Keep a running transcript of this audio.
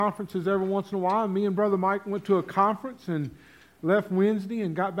conferences every once in a while. Me and Brother Mike went to a conference and left Wednesday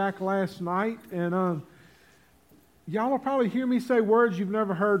and got back last night. And y'all will probably hear me say words you've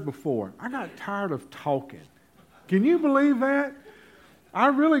never heard before. I got tired of talking. Can you believe that? I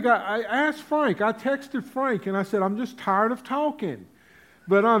asked Frank. I texted Frank and I said, I'm just tired of talking.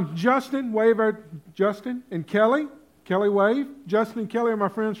 But Justin, wave at Justin, and Kelly. Kelly, wave. Justin and Kelly are my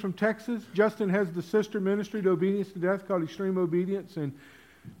friends from Texas. Justin has the sister ministry to Obedience to Death called Extreme Obedience. And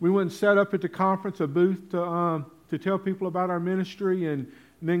we went and set up at the conference a booth to tell people about our ministry and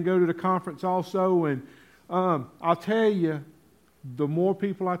then go to the conference also. And I'll tell you, the more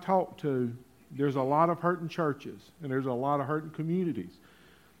people I talk to, there's a lot of hurting churches and there's a lot of hurting communities.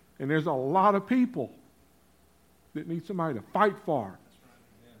 And there's a lot of people that need somebody to fight for.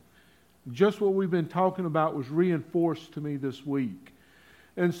 Just what we've been talking about was reinforced to me this week.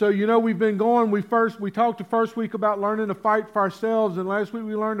 And so, we've been going, we talked the first week about learning to fight for ourselves, and last week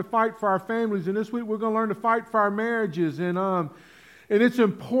we learned to fight for our families, and this week we're going to learn to fight for our marriages. And it's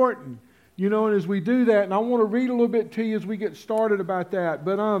important, and as we do that, and I want to read a little bit to you as we get started about that.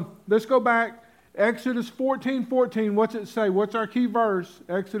 But let's go back. Exodus 14:14, what's it say? What's our key verse?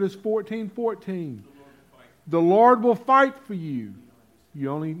 Exodus 14:14. The Lord will fight for you.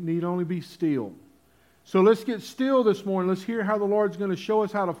 You need only be still. So let's get still this morning. Let's hear how the Lord's going to show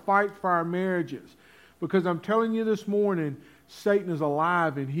us how to fight for our marriages. Because I'm telling you this morning, Satan is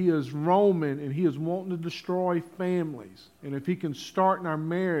alive and he is roaming and he is wanting to destroy families. And if he can start in our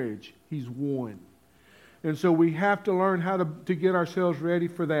marriage, he's won. And so we have to learn how to get ourselves ready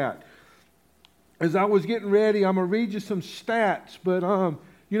for that. As I was getting ready, I'm going to read you some stats. But,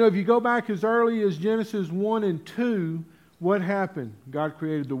 if you go back as early as Genesis 1 and 2, what happened? God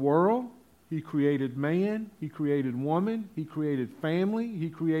created the world. He created man. He created woman. He created family. He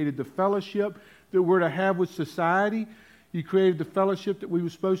created the fellowship that we're to have with society. He created the fellowship that we were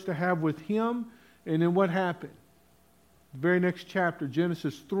supposed to have with Him. And then what happened? The very next chapter,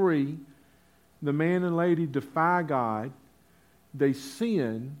 Genesis 3, the man and lady defy God. They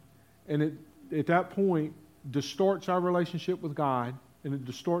sin. And at that point, distorts our relationship with God. And it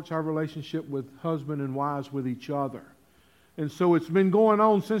distorts our relationship with husband and wives with each other. And so it's been going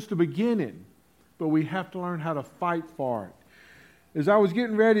on since the beginning, but we have to learn how to fight for it. As I was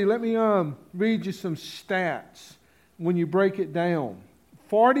getting ready, let me read you some stats when you break it down.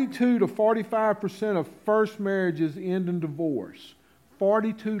 42 to 45% of first marriages end in divorce.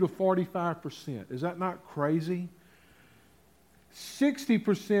 42 to 45%. Is that not crazy?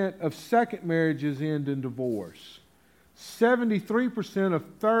 60% of second marriages end in divorce. 73% of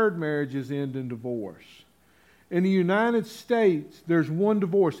third marriages end in divorce. In the United States, there's one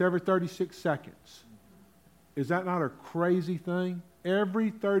divorce every 36 seconds. Is that not a crazy thing? Every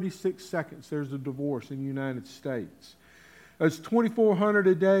 36 seconds, there's a divorce in the United States. It's 2,400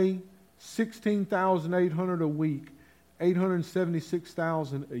 a day, 16,800 a week,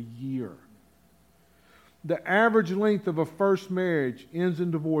 876,000 a year. The average length of a first marriage ends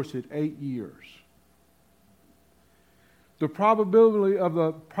in divorce at 8 years. The probability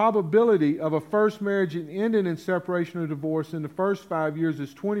of a first marriage ending in separation or divorce in the first 5 years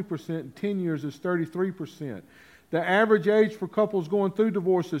is 20%, and 10 years is 33%. The average age for couples going through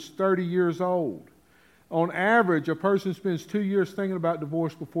divorce is 30 years old. On average, a person spends 2 years thinking about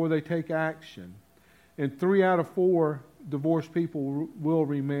divorce before they take action. And 3 out of 4 divorced people will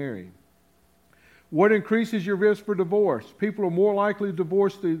remarry. What increases your risk for divorce? People are more likely to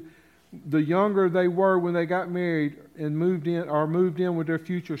divorce the younger they were when they got married and moved in with their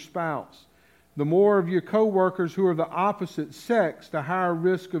future spouse. The more of your co-workers who are the opposite sex, the higher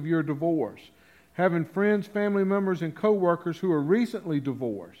risk of your divorce. Having friends, family members, and co-workers who are recently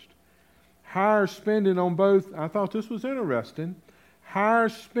divorced. Higher spending on both, I thought this was interesting, higher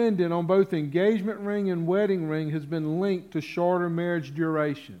spending on both engagement ring and wedding ring has been linked to shorter marriage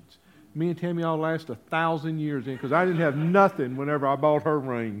durations. Me and Tammy all last 1,000 years in because I didn't have nothing whenever I bought her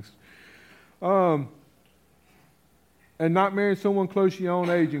rings. And not marrying someone close to your own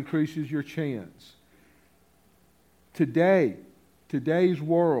age increases your chance. Today's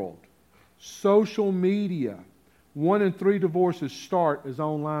world, social media, 1 in 3 divorces start as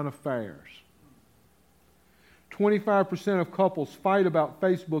online affairs. 25% of couples fight about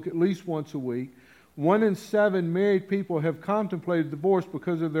Facebook at least once a week. 1 in 7 married people have contemplated divorce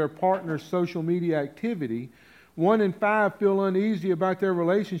because of their partner's social media activity. 1 in 5 feel uneasy about their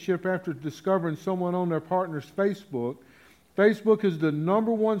relationship after discovering someone on their partner's Facebook. Facebook is the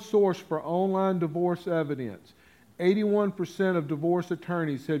number 1 source for online divorce evidence. 81% of divorce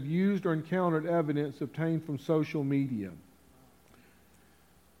attorneys have used or encountered evidence obtained from social media.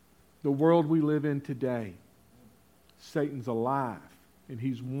 The world we live in today, Satan's alive and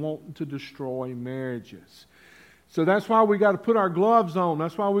he's wanting to destroy marriages. So that's why we got to put our gloves on.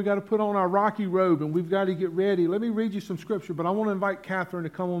 That's why we got to put on our Rocky robe, and we've got to get ready. Let me read you some scripture, but I want to invite Catherine to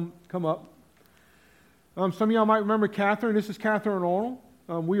come up. Some of y'all might remember Catherine. This is Catherine Arnold.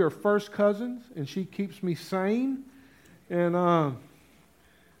 We are first cousins, and she keeps me sane, and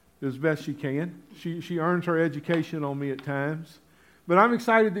as best she can. She earns her education on me at times. But I'm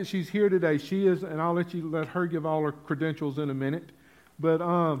excited that she's here today. She is, and I'll let her give all her credentials in a minute.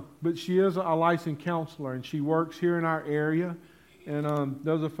 But she is a licensed counselor, and she works here in our area and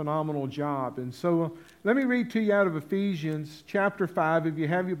does a phenomenal job. And so let me read to you out of Ephesians chapter 5, if you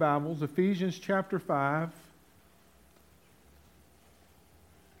have your Bibles. Ephesians chapter 5.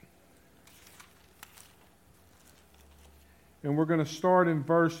 And we're going to start in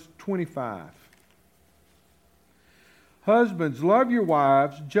verse 25. Husbands, love your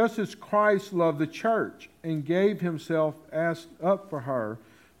wives, just as Christ loved the church and gave himself up for her,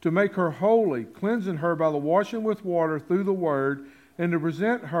 to make her holy, cleansing her by the washing with water through the word, and to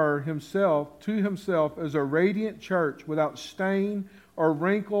present her to himself as a radiant church without stain or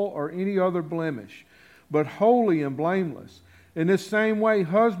wrinkle or any other blemish, but holy and blameless. In this same way,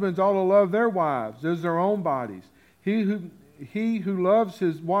 husbands ought to love their wives as their own bodies. He who loves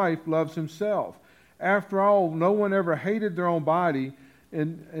his wife loves himself. After all, no one ever hated their own body,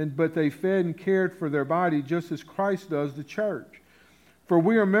 but they fed and cared for their body just as Christ does the church. For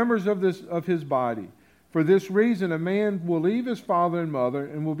we are members of his body. For this reason, a man will leave his father and mother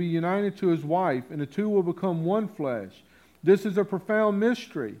and will be united to his wife, and the two will become one flesh. This is a profound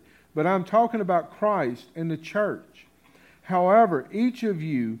mystery, but I'm talking about Christ and the church. However, each of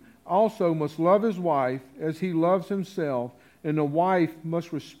you also must love his wife as he loves himself, and the wife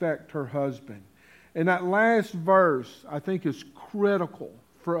must respect her husband. And that last verse, I think, is critical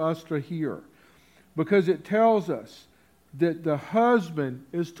for us to hear, because it tells us that the husband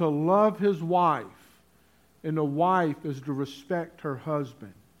is to love his wife and the wife is to respect her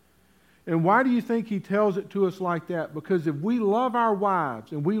husband. And why do you think he tells it to us like that? Because if we love our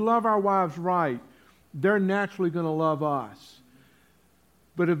wives and we love our wives right, they're naturally going to love us.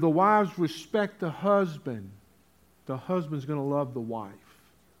 But if the wives respect the husband's going to love the wife.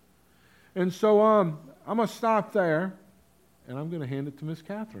 And so I'm going to stop there, and I'm going to hand it to Miss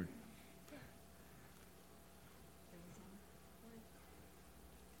Catherine.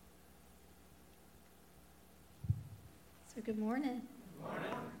 So good morning. Good morning.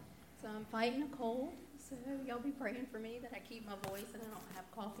 So I'm fighting a cold, so y'all be praying for me that I keep my voice and I don't have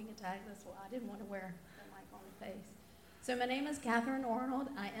coughing attacks. That's why I didn't want to wear the mic on the face. So my name is Catherine Arnold.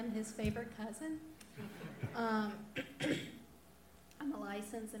 I am his favorite cousin. I'm a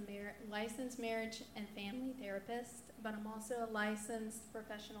licensed marriage and family therapist, but I'm also a licensed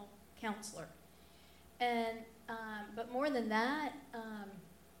professional counselor. And but more than that,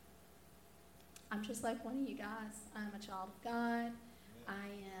 I'm just like one of you guys. I'm a child of God. I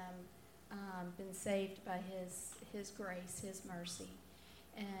am been saved by His grace, His mercy,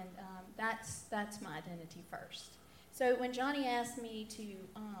 and that's my identity first. So when Johnny asked me to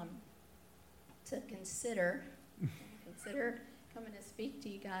consider coming to speak to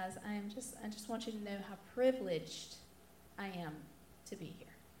you guys, I just want you to know how privileged I am to be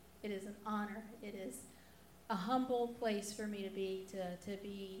here. It is an honor. It is a humble place for me to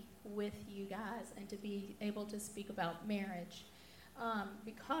be with you guys and to be able to speak about marriage.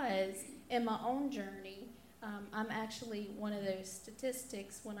 Because in my own journey, I'm actually one of those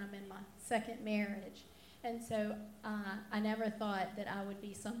statistics when I'm in my second marriage. And so I never thought that I would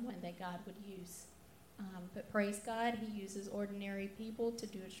be someone that God would use. But praise God, He uses ordinary people to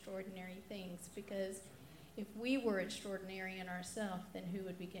do extraordinary things, because if we were extraordinary in ourselves, then who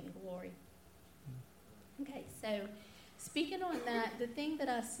would be getting glory? Okay, so speaking on that, the thing that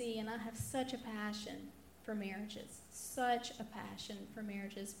I see, and I have such a passion for marriages,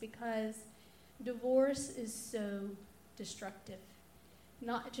 because divorce is so destructive,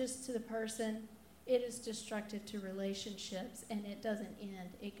 not just to the person. It is destructive to relationships, and it doesn't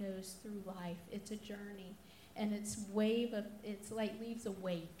end. It goes through life. It's a journey, and it's like leaves a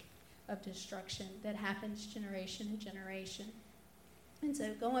wake of destruction that happens generation to generation. And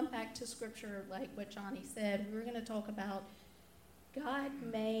so going back to scripture, like what Johnny said, we were going to talk about God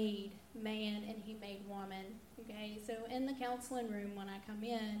made man and He made woman. Okay, so in the counseling room when I come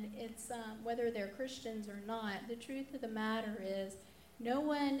in, it's whether they're Christians or not, the truth of the matter is no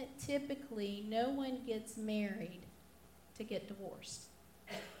one gets married to get divorced.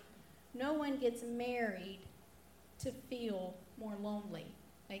 No one gets married to feel more lonely.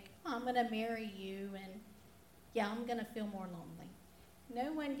 Like, oh, I'm going to marry you and yeah, I'm going to feel more lonely.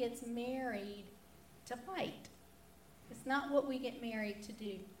 No one gets married to fight. It's not what we get married to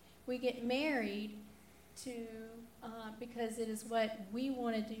do. We get married to because it is what we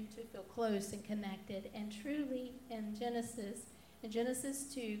want to do to feel close and connected. And truly, in Genesis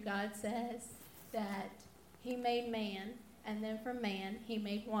 2, God says that he made man, and then from man, he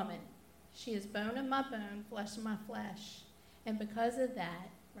made woman. She is bone of my bone, flesh of my flesh. And because of that,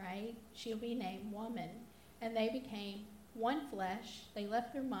 right, she'll be named woman. And they became one flesh. They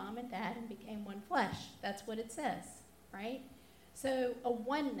left their mom and dad and became one flesh. That's what it says, right? So a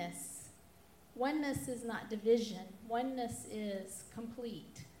oneness. Oneness is not division. Oneness is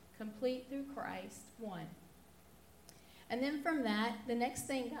complete. Complete through Christ, one. And then from that, the next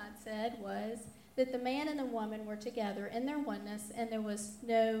thing God said was that the man and the woman were together in their oneness, and there was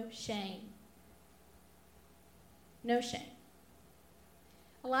no shame. No shame.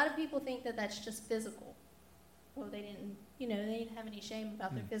 A lot of people think that that's just physical. Well, they didn't have any shame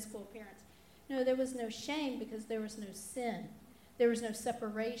about their physical appearance. No, there was no shame because there was no sin. There was no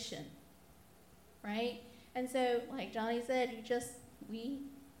separation, right? And so, like Johnny said, we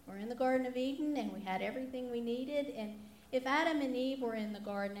were in the Garden of Eden, and we had everything we needed. And if Adam and Eve were in the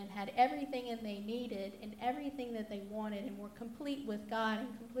garden and had everything that they needed and everything that they wanted and were complete with God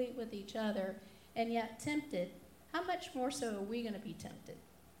and complete with each other, and yet tempted, how much more so are we going to be tempted,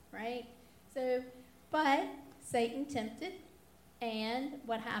 right? So, but Satan tempted, and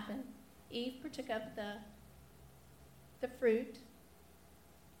what happened? Eve partook of the fruit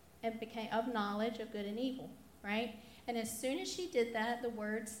and became of knowledge of good and evil, right? And as soon as she did that, the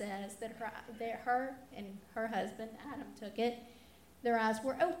word says that her and her husband, Adam, took it. Their eyes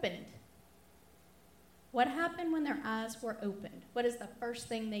were opened. What happened when their eyes were opened? What is the first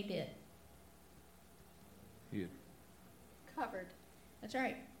thing they did? Yeah. Covered. That's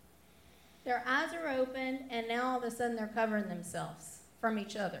right. Their eyes are open, and now all of a sudden they're covering themselves from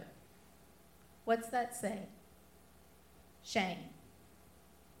each other. What's that say? Shame.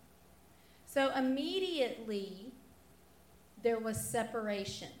 So immediately there was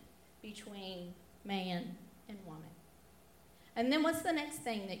separation between man and woman. And then what's the next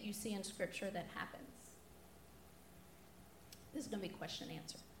thing that you see in Scripture that happens? This is going to be question and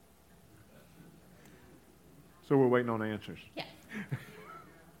answer. So we're waiting on answers. Yeah.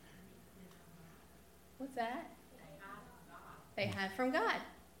 What's that? They hide from God.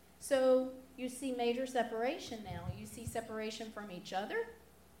 So you see major separation now. You see separation from each other,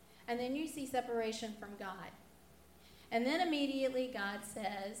 and then you see separation from God. And then immediately God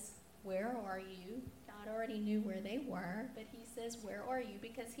says, where are you? God already knew where they were, but he says, where are you?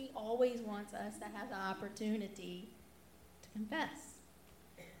 Because he always wants us to have the opportunity to confess.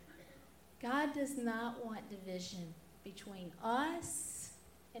 God does not want division between us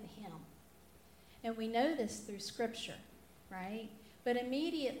and him. And we know this through Scripture, right? But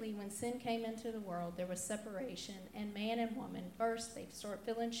immediately when sin came into the world, there was separation. And man and woman, first they start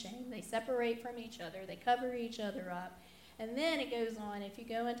feeling shame. They separate from each other. They cover each other up. And then it goes on. If you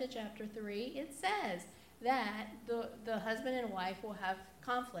go into chapter 3, it says that the husband and wife will have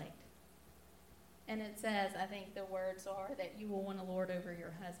conflict. And it says, I think the words are that you will want to lord over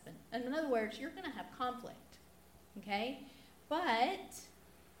your husband. And in other words, you're going to have conflict, okay? But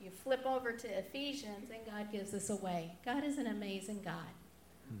you flip over to Ephesians, and God gives us a way. God is an amazing God.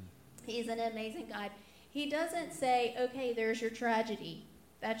 He's an amazing God. He doesn't say, okay, there's your tragedy.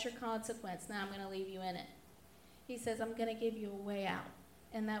 That's your consequence. Now I'm going to leave you in it. He says, I'm going to give you a way out.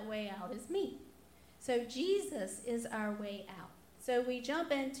 And that way out is me. So Jesus is our way out. So we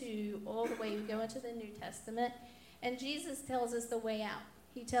jump into all the way, we go into the New Testament, and Jesus tells us the way out.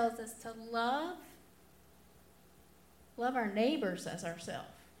 He tells us to love our neighbors as ourselves.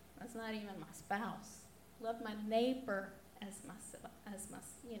 That's not even my spouse. Love my neighbor as myself,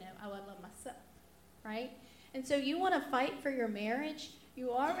 I would love myself, right? And so you want to fight for your marriage,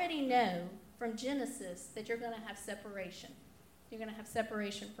 you already know from Genesis that you're going to have separation. You're going to have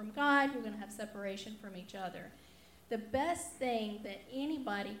separation from God, you're going to have separation from each other. The best thing that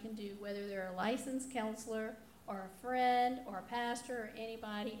anybody can do, whether they're a licensed counselor or a friend or a pastor or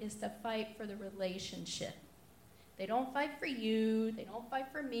anybody, is to fight for the relationship. They don't fight for you. They don't fight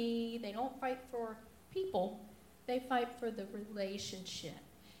for me. They don't fight for people. They fight for the relationship.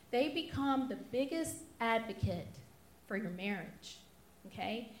 They become the biggest advocate for your marriage,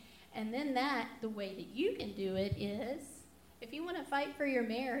 okay? And then the way that you can do it is, if you want to fight for your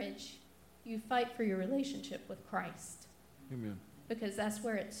marriage, you fight for your relationship with Christ. Amen. Because that's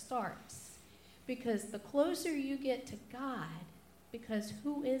where it starts. Because the closer you get to God, because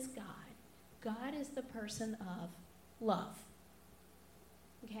who is God? God is the person of love.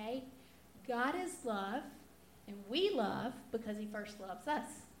 Okay? God is love, and we love because he first loves us,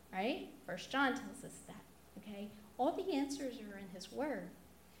 right? 1 John tells us that, okay? All the answers are in his word.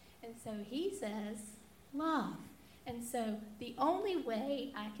 And so he says, love. And so the only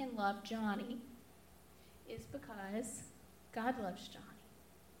way I can love Johnny is because God loves Johnny.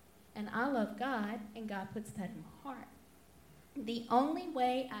 And I love God, and God puts that in my heart. The only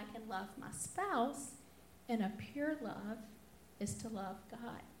way I can love my spouse in a pure love is to love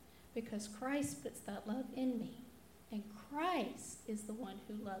God, because Christ puts that love in me. And Christ is the one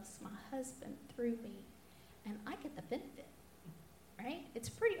who loves my husband through me. And I get the benefit, right? It's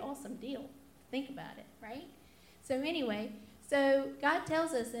a pretty awesome deal. Think about it, right? So anyway, so God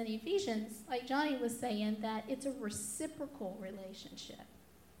tells us in Ephesians, like Johnny was saying, that it's a reciprocal relationship.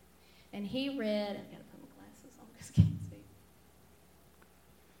 And he read, I've got to put my glasses on because I can't see.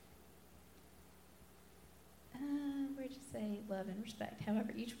 Where'd you say love and respect?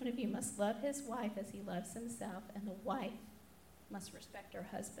 However, each one of you must love his wife as he loves himself, and the wife must respect her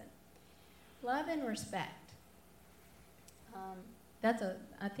husband. Love and respect.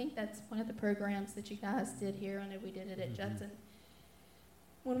 I think that's one of the programs that you guys did here. I know we did it at Judson.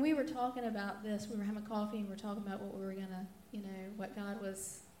 When we were talking about this, we were having coffee and we were talking about what we were gonna, what God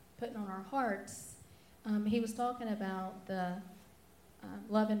was putting on our hearts. He was talking about the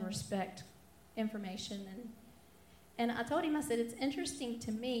love and respect information, and I told him, I said, it's interesting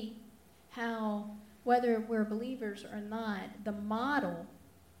to me how, whether we're believers or not, the model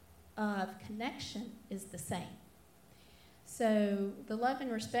of connection is the same. So the love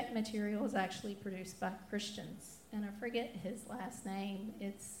and respect material is actually produced by Christians, and I forget his last name.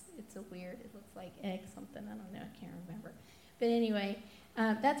 It's a weird, it looks like egg something, I don't know, I can't remember. But anyway,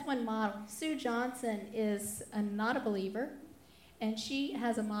 that's one model. Sue Johnson is not a believer, and she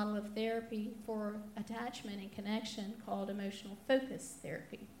has a model of therapy for attachment and connection called emotional focus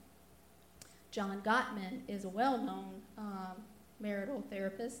therapy. John Gottman is a well-known marital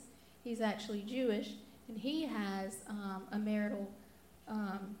therapist. He's actually Jewish, and he has a marital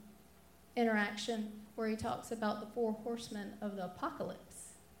interaction where he talks about the 4 horsemen of the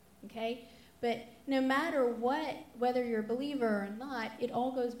apocalypse, okay? But no matter what, whether you're a believer or not, it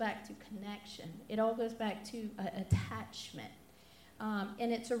all goes back to connection. It all goes back to attachment.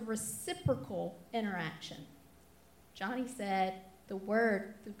 And it's a reciprocal interaction. Johnny said, the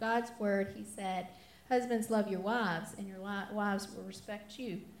word, through God's word, he said, husbands, love your wives, and your wives will respect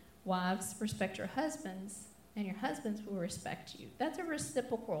you. Wives, respect your husbands, and your husbands will respect you. That's a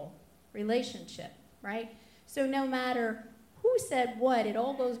reciprocal relationship, right? So no matter who said what, it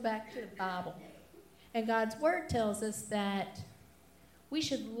all goes back to the Bible. And God's word tells us that we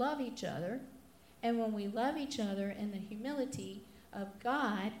should love each other, and when we love each other in the humility of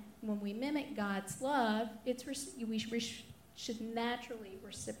God, when we mimic God's love, we should naturally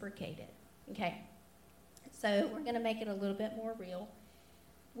reciprocate it. Okay, so we're going to make it a little bit more real.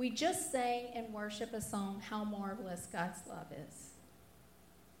 We just sang in worship a song, How Marvelous God's Love Is.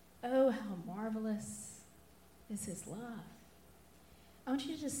 Oh, how marvelous is his love. I want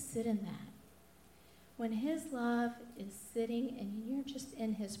you to just sit in that. When his love is sitting and you're just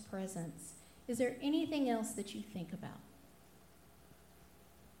in his presence, is there anything else that you think about?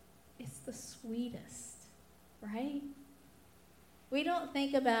 It's the sweetest, right? We don't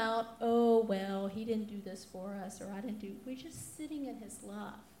think about, oh, well, he didn't do this for us, or I didn't do. We're just sitting in his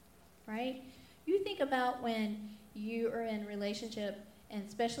love, right? You think about when you are in a relationship, and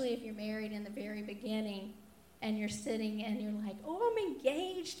especially if you're married in the very beginning, and you're sitting and you're like, oh, I'm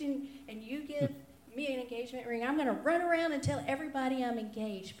engaged, and you give me an engagement ring. I'm going to run around and tell everybody I'm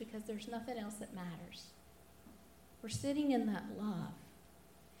engaged because there's nothing else that matters. We're sitting in that love,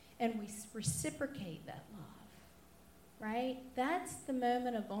 and we reciprocate that love. Right? That's the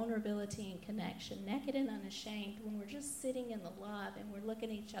moment of vulnerability and connection, naked and unashamed, when we're just sitting in the love and we're looking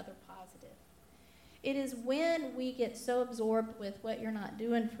at each other positive. It is when we get so absorbed with what you're not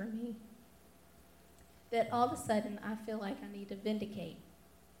doing for me that all of a sudden I feel like I need to vindicate.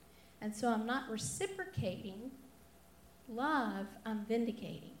 And so I'm not reciprocating love, I'm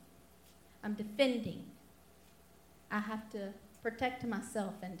vindicating. I'm defending. I have to protect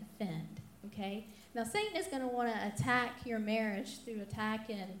myself and defend, okay? Now, Satan is going to want to attack your marriage through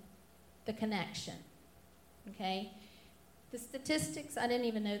attacking the connection, okay? The statistics, I didn't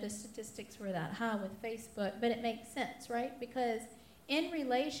even know the statistics were that high with Facebook, but it makes sense, right? Because in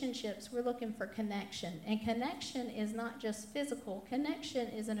relationships, we're looking for connection, and connection is not just physical. Connection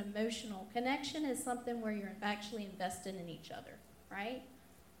is an emotional. Connection is something where you're actually invested in each other, right?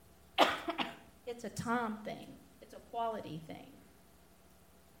 It's a time thing. It's a quality thing.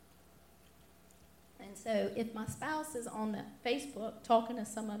 And so if my spouse is on the Facebook talking to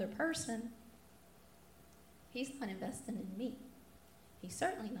some other person, he's not investing in me. He's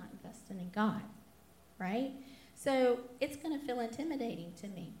certainly not investing in God, right? So it's going to feel intimidating to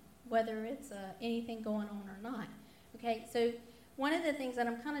me, whether it's anything going on or not. Okay, so one of the things that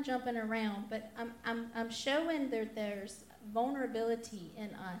I'm kind of jumping around, but I'm showing that there's vulnerability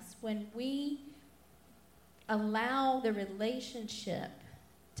in us when we allow the relationship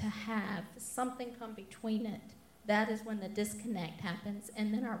to have something come between it. That is when the disconnect happens,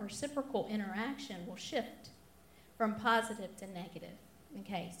 and then our reciprocal interaction will shift from positive to negative.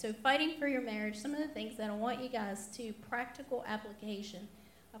 Okay, so fighting for your marriage, some of the things that I want you guys to practical application.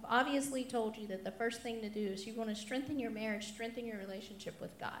 I've obviously told you that the first thing to do is you want to strengthen your marriage, strengthen your relationship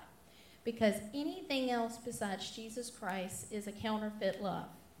with God. Because anything else besides Jesus Christ is a counterfeit love.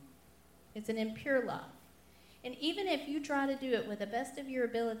 It's an impure love. And even if you try to do it with the best of your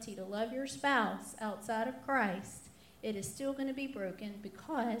ability to love your spouse outside of Christ, it is still going to be broken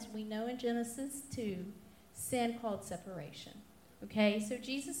because we know in Genesis 2, sin called separation. Okay, so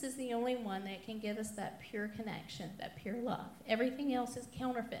Jesus is the only one that can give us that pure connection, that pure love. Everything else is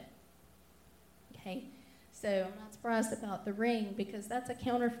counterfeit. Okay, so I'm not surprised about the ring because that's a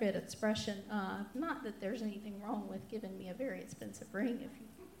counterfeit expression. Not that there's anything wrong with giving me a very expensive ring, if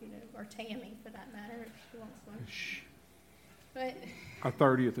you know, or Tammy for that matter, if she wants one. Shh. But Our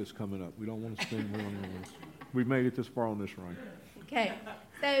 30th is coming up. We don't want to spend more on yours. We've made it this far on this run. okay,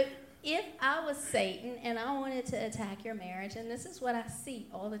 so if I was Satan and I wanted to attack your marriage, and this is what I see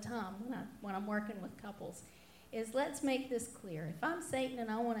all the time when I'm working with couples, is let's make this clear. If I'm Satan and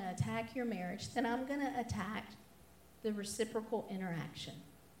I want to attack your marriage, then I'm going to attack the reciprocal interaction.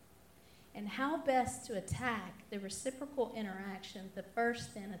 And how best to attack the reciprocal interaction, the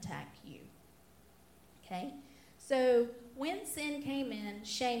first then attack you. Okay? So when sin came in,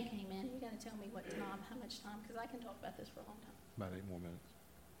 shame came in. You got to tell me what time, how much time, because I can talk about this for a long time. About 8 more minutes.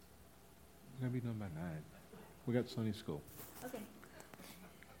 We're going to be done by 9. We got Sunday school. Okay,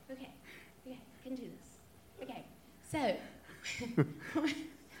 I can do this. Okay, so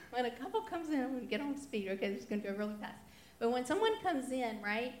when a couple comes in, I'm going to get on speed, okay, it's going to go really fast. But when someone comes in,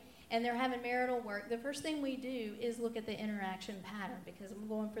 right, and they're having marital work, the first thing we do is look at the interaction pattern because I'm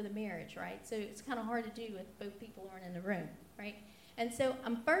going for the marriage, right? So it's kind of hard to do if both people aren't in the room, right? And so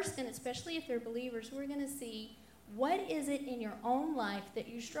I'm first, and especially if they're believers, we're going to see what is it in your own life that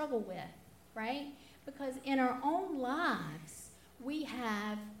you struggle with, right? Because in our own lives, we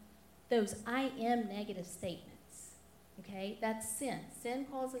have those I am negative statements, okay? That's sin. Sin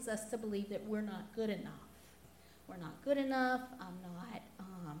causes us to believe that we're not good enough. We're not good enough. I'm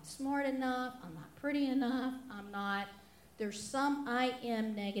not smart enough. I'm not pretty enough. There's some I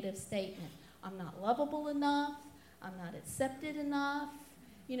am negative statement. I'm not lovable enough. I'm not accepted enough.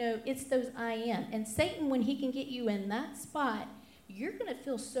 You know, it's those I am. And Satan, when he can get you in that spot, you're going to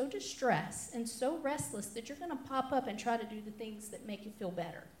feel so distressed and so restless that you're going to pop up and try to do the things that make you feel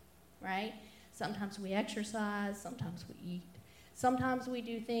better, right? Sometimes we exercise. Sometimes we eat. Sometimes we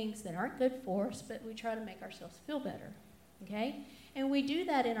do things that aren't good for us, but we try to make ourselves feel better, okay? And we do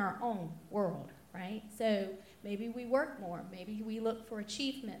that in our own world, right? So maybe we work more. Maybe we look for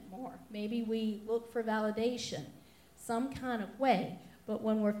achievement more. Maybe we look for validation some kind of way. But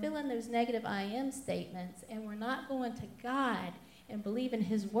when we're feeling those negative I am statements and we're not going to God and believe in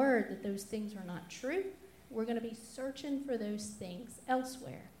his word that those things are not true, we're going to be searching for those things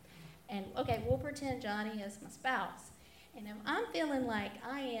elsewhere. And, okay, we'll pretend Johnny is my spouse. And if I'm feeling like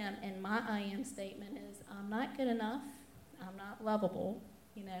I am, and my I am statement is I'm not good enough, I'm not lovable,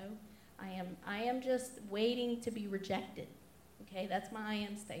 you know, I am just waiting to be rejected. Okay, that's my I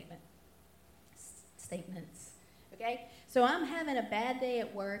am statements. Okay, so I'm having a bad day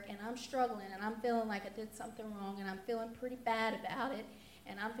at work and I'm struggling and I'm feeling like I did something wrong and I'm feeling pretty bad about it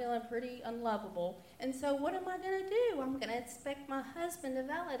and I'm feeling pretty unlovable. And so what am I going to do? I'm going to expect my husband to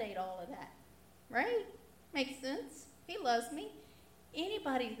validate all of that, right? Makes sense. He loves me.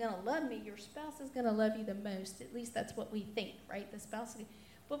 Anybody's going to love me. Your spouse is going to love you the most. At least that's what we think, right? The spouse.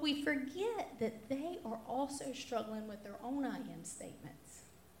 But we forget that they are also struggling with their own I am statements.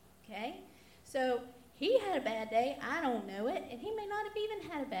 Okay? So he had a bad day. I don't know it. And he may not have even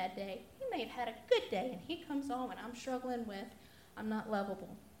had a bad day. He may have had a good day. And he comes home and I'm struggling with I'm not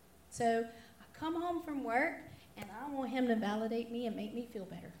lovable. So I come home from work and I want him to validate me and make me feel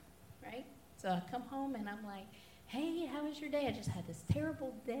better, right? So I come home and I'm like, hey, how was your day? I just had this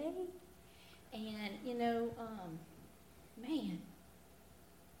terrible day. And, you know, man,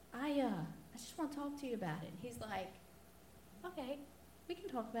 I just want to talk to you about it. And he's like, okay, we can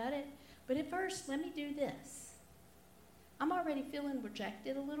talk about it. But at first, let me do this. I'm already feeling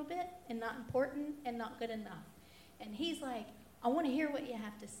rejected a little bit and not important and not good enough. And he's like, I want to hear what you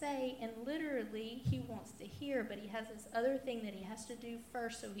have to say. And literally, he wants to hear, but he has this other thing that he has to do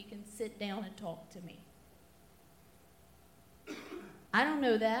first so he can sit down and talk to me. I don't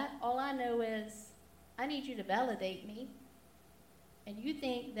know that. All I know is I need you to validate me. And you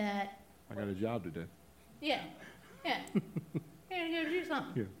think that... I got a job to do. Yeah. You're going to go do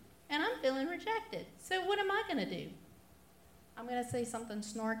something. Yeah. And I'm feeling rejected. So what am I going to do? I'm going to say something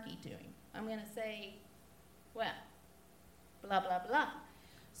snarky to him. I'm going to say, well, blah, blah, blah.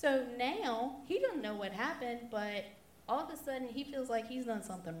 So now he doesn't know what happened, but all of a sudden he feels like he's done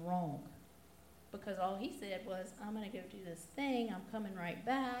something wrong. Because all he said was, I'm going to go do this thing, I'm coming right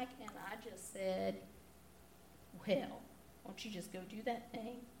back, and I just said, well, won't you just go do that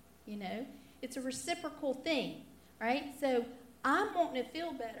thing? You know, it's a reciprocal thing, right? So I'm wanting to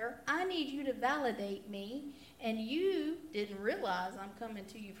feel better. I need you to validate me, and you didn't realize I'm coming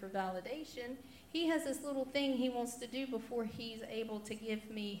to you for validation. He has this little thing he wants to do before he's able to give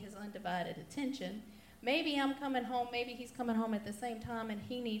me his undivided attention. Maybe I'm coming home, maybe he's coming home at the same time, and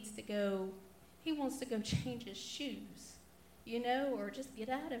he wants to go change his shoes, you know, or just get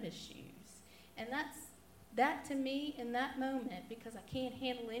out of his shoes. And that to me in that moment, because I can't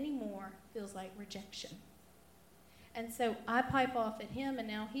handle anymore, feels like rejection. And so I pipe off at him, and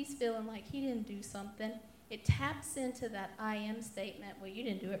now he's feeling like he didn't do something. It taps into that I am statement, well, you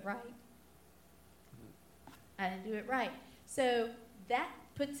didn't do it right. I didn't do it right. So that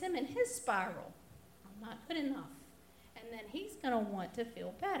puts him in his spiral. I'm not good enough. And then he's going to want to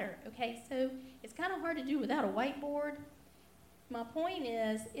feel better. Okay, so it's kind of hard to do without a whiteboard. My point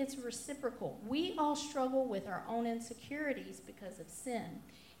is, it's reciprocal. We all struggle with our own insecurities because of sin.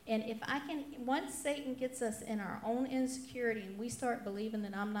 And once Satan gets us in our own insecurity and we start believing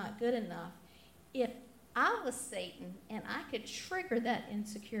that I'm not good enough, if I was Satan and I could trigger that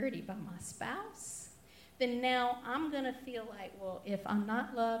insecurity by my spouse, then now I'm going to feel like, well, if I'm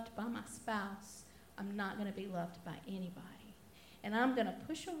not loved by my spouse, I'm not going to be loved by anybody. And I'm going to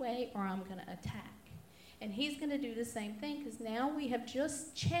push away or I'm going to attack. And he's going to do the same thing, because now we have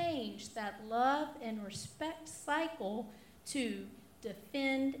just changed that love and respect cycle to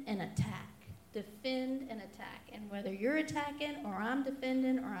defend and attack. Defend and attack. And whether you're attacking or I'm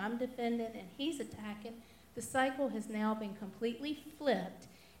defending and he's attacking, the cycle has now been completely flipped,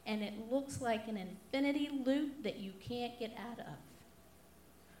 and it looks like an infinity loop that you can't get out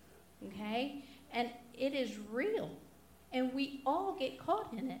of. Okay? And it is real. And we all get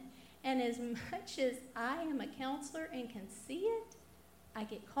caught in it. And as much as I am a counselor and can see it, I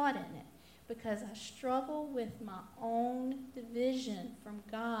get caught in it because I struggle with my own division from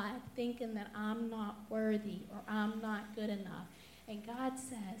God, thinking that I'm not worthy or I'm not good enough. And God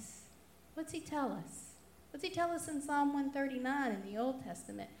says, what's he tell us? What's he tell us in Psalm 139 in the Old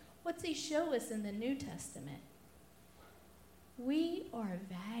Testament? What's he show us in the New Testament? We are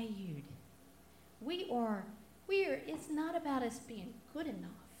valued. It's not about us being good enough.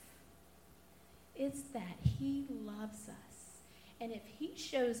 It's that he loves us. And if he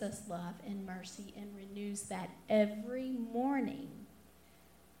shows us love and mercy and renews that every morning,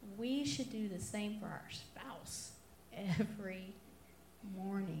 we should do the same for our spouse every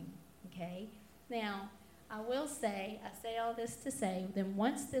morning, okay? Now, I will say, I say all this to say, then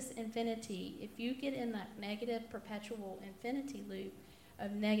once this infinity, if you get in that negative perpetual infinity loop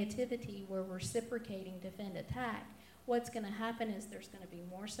of negativity where we're reciprocating defend attack, what's going to happen is there's going to be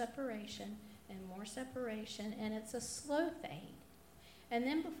more separation, and it's a slow fade. And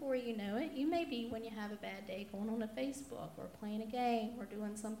then before you know it, you may be, when you have a bad day, going on to Facebook or playing a game or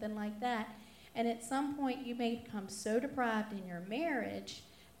doing something like that. And at some point, you may become so deprived in your marriage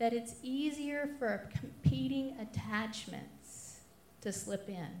that it's easier for competing attachments to slip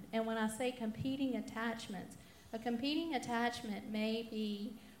in. And when I say competing attachments, a competing attachment may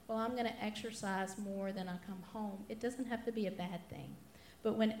be, well, I'm going to exercise more than I come home. It doesn't have to be a bad thing.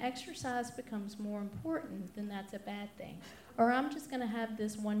 But when exercise becomes more important, then that's a bad thing. Or I'm just going to have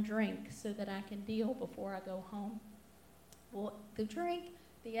this one drink so that I can deal before I go home. Well, the drink,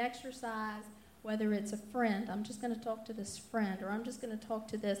 the exercise, whether it's a friend, I'm just going to talk to this friend, or I'm just going to talk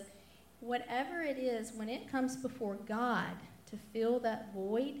to this, whatever it is, when it comes before God to fill that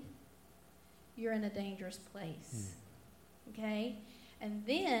void, you're in a dangerous place. Okay? And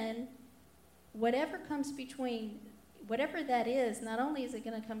then whatever comes between, whatever that is, not only is it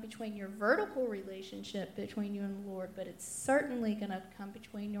going to come between your vertical relationship between you and the Lord, but it's certainly going to come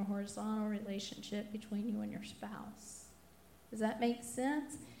between your horizontal relationship between you and your spouse. Does that make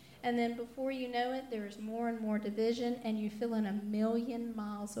sense? And then before you know it, there's more and more division, and you're feeling 1,000,000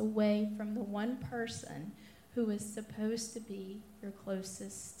 miles away from the one person who is supposed to be your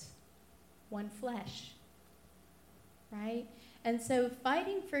closest one flesh, right? And so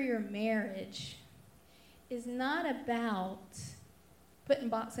fighting for your marriage is not about putting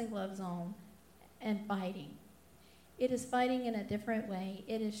boxing gloves on and fighting. It is fighting in a different way.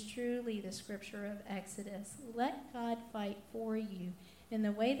 It is truly the scripture of Exodus. Let God fight for you. And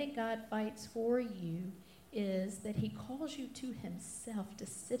the way that God fights for you is that he calls you to himself to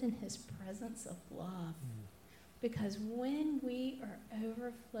sit in his presence of love. Because when we are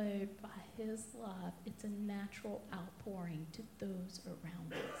overflowed by his love, it's a natural outpouring to those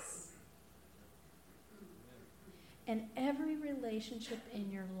around us. And every relationship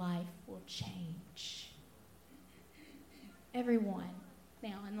in your life will change. Everyone.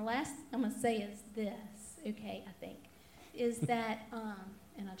 Now, and the last I'm going to say is this, okay, I think, is that,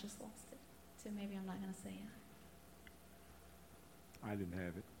 and I just lost it, so maybe I'm not going to say it. I didn't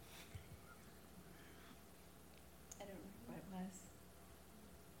have it. I don't remember what it was.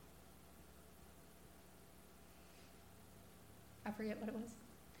 I forget what it was.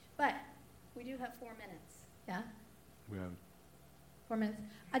 But we do have 4 minutes, yeah? We have 4 minutes.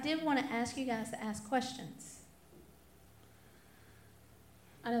 I did want to ask you guys to ask questions.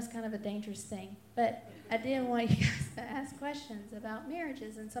 I know it's kind of a dangerous thing, but I did want you guys to ask questions about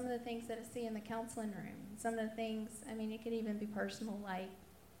marriages and some of the things that I see in the counseling room. Some of the things, I mean, it could even be personal, like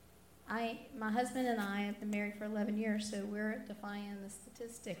my husband and I have been married for 11 years, so we're defying the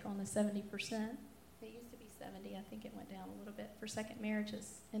statistic on the 70%. It used to be 70. I think it went down a little bit for second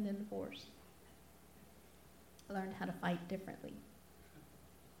marriages and then divorce. I learned how to fight differently.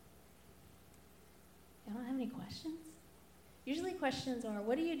 Y'all don't have any questions? Usually questions are,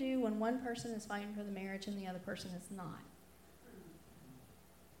 what do you do when one person is fighting for the marriage and the other person is not?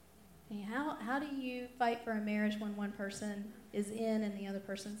 And how do you fight for a marriage when one person is in and the other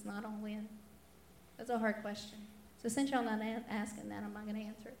person's not all in? That's a hard question. So since y'all not asking that, I'm not going to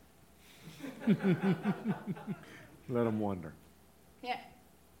answer it. Let them wonder. Yeah.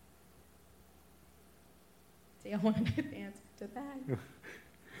 Do y'all want to know the answer to that?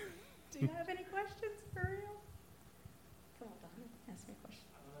 Do you have any questions for real? Come on, Don. Ask me a question.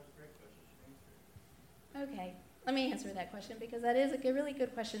 That's a great question. Okay. Let me answer that question because that is a really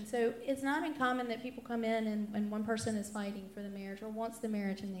good question. So it's not uncommon that people come in and one person is fighting for the marriage or wants the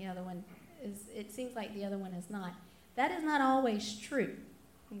marriage and the other one is, it seems like the other one is not. That is not always true,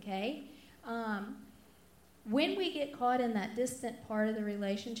 okay? When we get caught in that distant part of the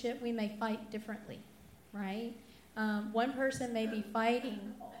relationship, we may fight differently, right? One person may be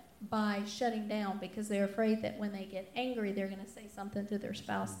fighting by shutting down because they're afraid that when they get angry, they're going to say something to their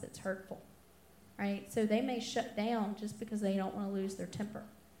spouse that's hurtful, right? So they may shut down just because they don't want to lose their temper,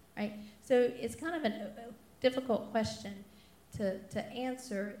 right? So it's kind of a difficult question to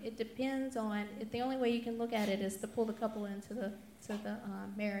answer. It depends on, the only way you can look at it is to pull the couple into the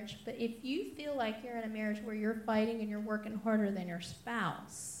marriage. But if you feel like you're in a marriage where you're fighting and you're working harder than your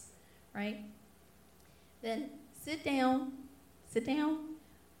spouse, right, then sit down,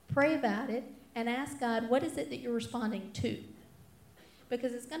 pray about it, and ask God, what is it that you're responding to?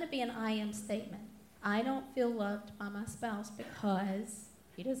 Because it's going to be an I am statement. I don't feel loved by my spouse because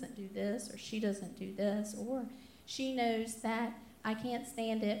he doesn't do this or she doesn't do this, or she knows that I can't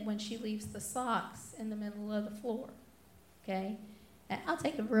stand it when she leaves the socks in the middle of the floor, okay? And I'll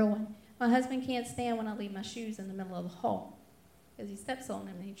take a real one. My husband can't stand when I leave my shoes in the middle of the hall because he steps on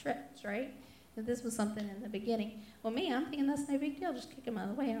them and he trips, right? So this was something in the beginning. Well, I'm thinking that's no big deal. Just kick him out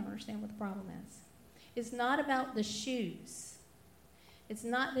of the way. I don't understand what the problem is. It's not about the shoes. It's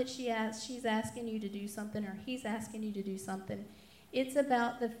not that she's asking you to do something or he's asking you to do something. It's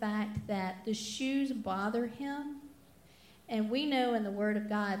about the fact that the shoes bother him. And we know in the Word of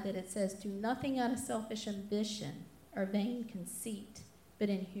God that it says, do nothing out of selfish ambition or vain conceit, but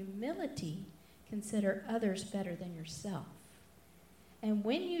in humility consider others better than yourself. And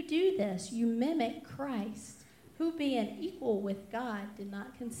when you do this, you mimic Christ, who being equal with God did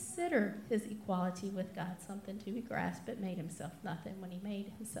not consider his equality with God something to be grasped, but made himself nothing when he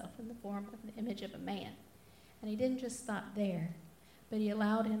made himself in the form of the image of a man. And he didn't just stop there, but he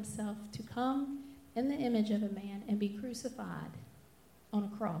allowed himself to come in the image of a man and be crucified on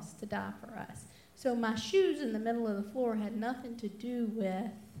a cross to die for us. So my shoes in the middle of the floor had nothing to do with,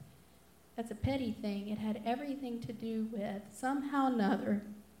 that's a petty thing. It had everything to do with somehow or another,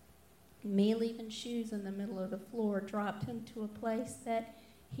 me leaving shoes in the middle of the floor dropped him to a place that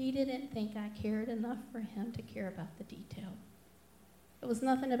he didn't think I cared enough for him to care about the detail. It was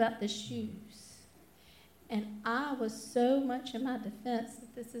nothing about the shoes. And I was so much in my defense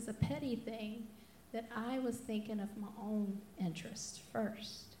that this is a petty thing that I was thinking of my own interest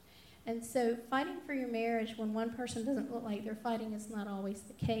first. And so fighting for your marriage when one person doesn't look like they're fighting is not always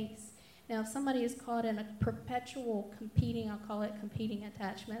the case. Now, if somebody is caught in a perpetual competing, I'll call it competing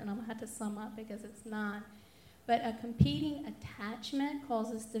attachment, and I'm going to have to sum up because it's not. But a competing attachment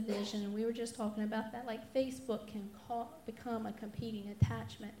causes division. We were just talking about that. Like Facebook can become a competing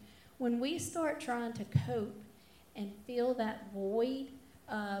attachment. When we start trying to cope and fill that void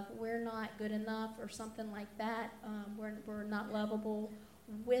of we're not good enough or something like that, we're not lovable,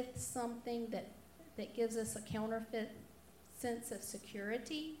 with something that gives us a counterfeit sense of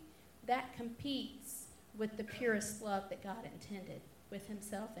security, that competes with the purest love that God intended with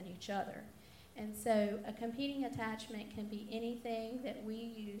himself and each other. And so a competing attachment can be anything that we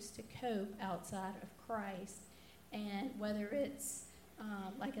use to cope outside of Christ. And whether it's,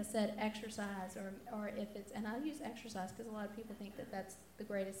 like I said, exercise, or if it's, and I use exercise because a lot of people think that that's the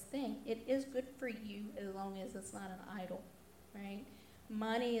greatest thing. It is good for you as long as it's not an idol, right?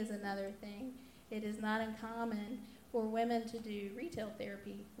 Money is another thing. It is not uncommon for women to do retail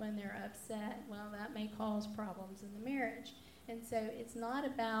therapy when they're upset. Well, that may cause problems in the marriage. And so it's not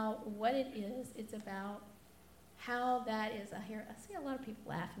about what it is, it's about how that is. I see a lot of people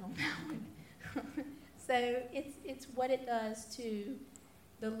laughing on that one. So it's what it does to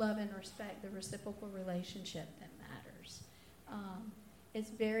the love and respect, the reciprocal relationship that matters. It's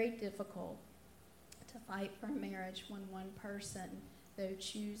very difficult to fight for a marriage when one person, though,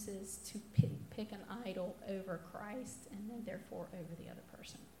 chooses to pick an idol over Christ and then therefore over the other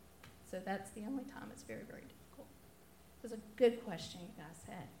person. So that's the only time it's very, very difficult. It was a good question you guys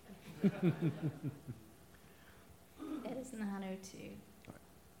had. It is 9:02.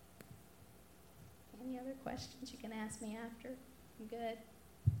 Any other questions you can ask me after? I'm good.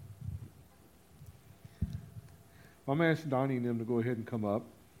 I'm going to ask Donnie and them to go ahead and come up.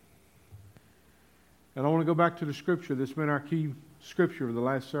 And I want to go back to the scripture that's been our key scripture for the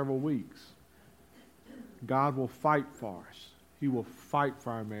last several weeks. God will fight for us. He will fight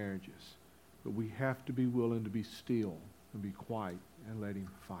for our marriages. But we have to be willing to be still and be quiet and let him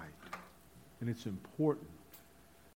fight. And it's important